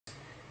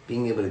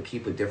being able to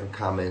keep with different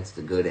comments,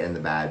 the good and the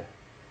bad.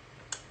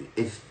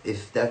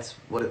 If that's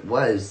what it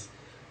was,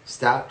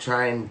 stop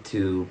trying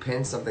to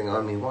pin something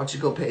on me. Why don't you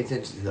go pay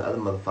attention to the other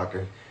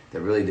motherfucker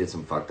that really did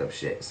some fucked up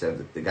shit instead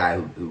of the guy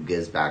who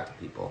gives back to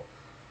people?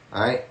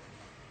 All right,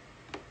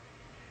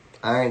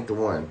 I ain't the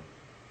one.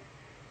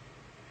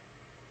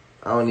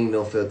 I don't need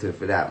no filter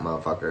for that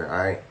motherfucker. All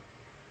right.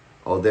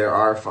 Oh, there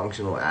are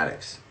functional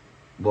addicts.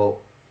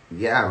 Well,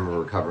 yeah, I'm a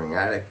recovering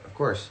addict, of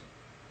course.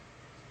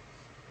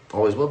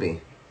 Always will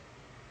be.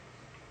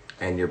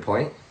 And your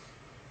point?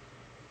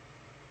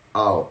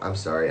 Oh, I'm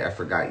sorry. I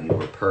forgot you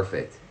were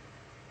perfect.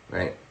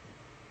 Right?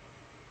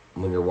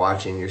 When you're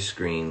watching your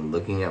screen,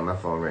 looking at my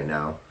phone right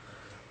now,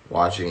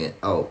 watching it.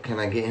 Oh, can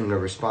I get him to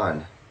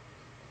respond?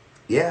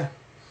 Yeah,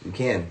 you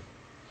can.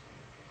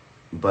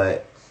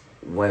 But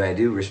when I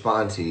do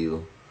respond to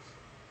you,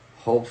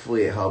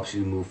 hopefully it helps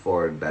you move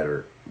forward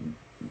better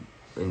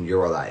in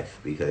your life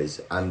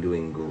because I'm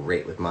doing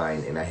great with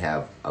mine and I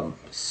have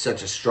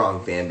such a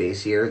strong fan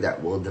base here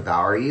that will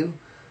devour you.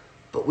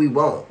 But we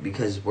won't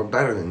because we're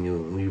better than you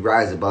and we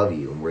rise above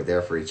you and we're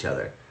there for each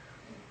other.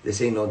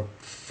 This ain't no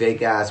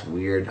fake ass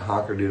weird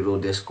honker doodle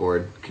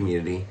Discord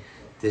community.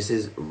 This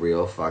is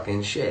real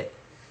fucking shit.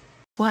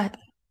 What?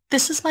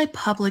 This is my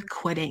public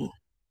quitting.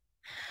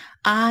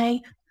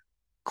 I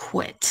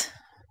quit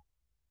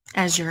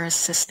as your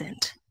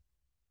assistant.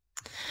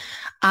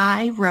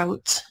 I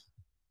wrote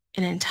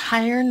an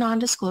entire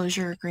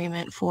non-disclosure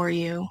agreement for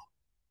you.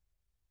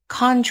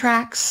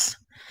 Contracts,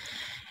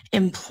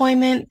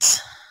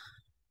 employment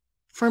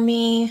for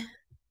me,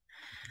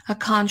 a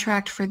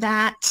contract for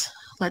that.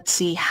 Let's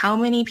see, how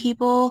many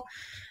people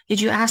did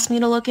you ask me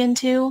to look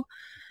into?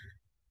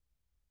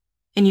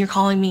 And you're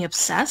calling me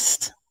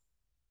obsessed?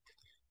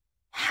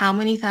 How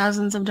many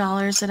thousands of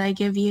dollars did I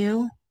give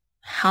you?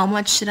 How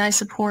much did I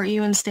support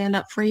you and stand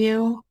up for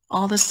you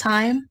all this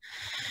time?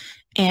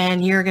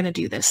 And you're going to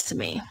do this to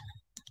me.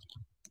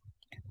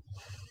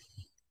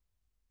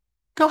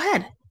 Go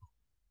ahead.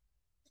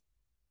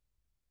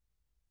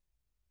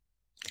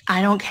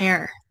 I don't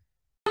care.